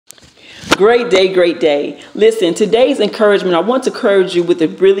Great day, great day. Listen, today's encouragement, I want to encourage you with a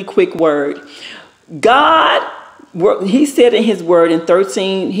really quick word. God, he said in his word in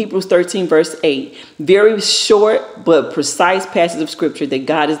Hebrews 13, verse 8, very short but precise passage of scripture, that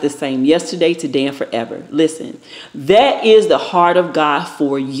God is the same yesterday, today, and forever. Listen, that is the heart of God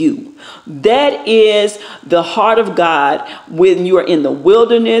for you. That is the heart of God when you are in the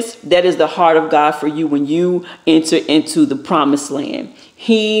wilderness. That is the heart of God for you when you enter into the promised land.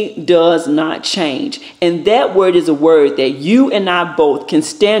 He does not change. And that word is a word that you and I both can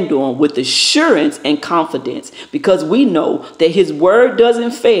stand on with assurance and confidence, because we know that his word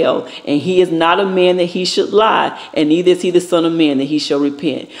doesn't fail, and he is not a man that he should lie, and neither is he the son of man that he shall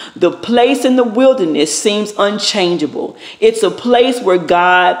repent. The place in the wilderness seems unchangeable. It's a place where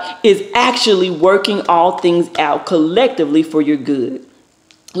God is actually working all things out collectively for your good.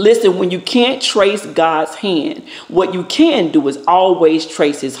 Listen, when you can't trace God's hand, what you can do is always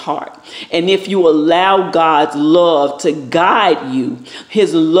trace his heart. And if you allow God's love to guide you,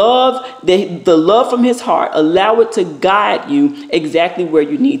 his love, the love from his heart, allow it to guide you exactly where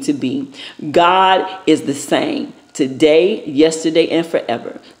you need to be. God is the same today, yesterday, and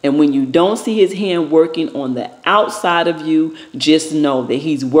forever. And when you don't see his hand working on the outside of you, just know that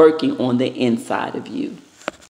he's working on the inside of you.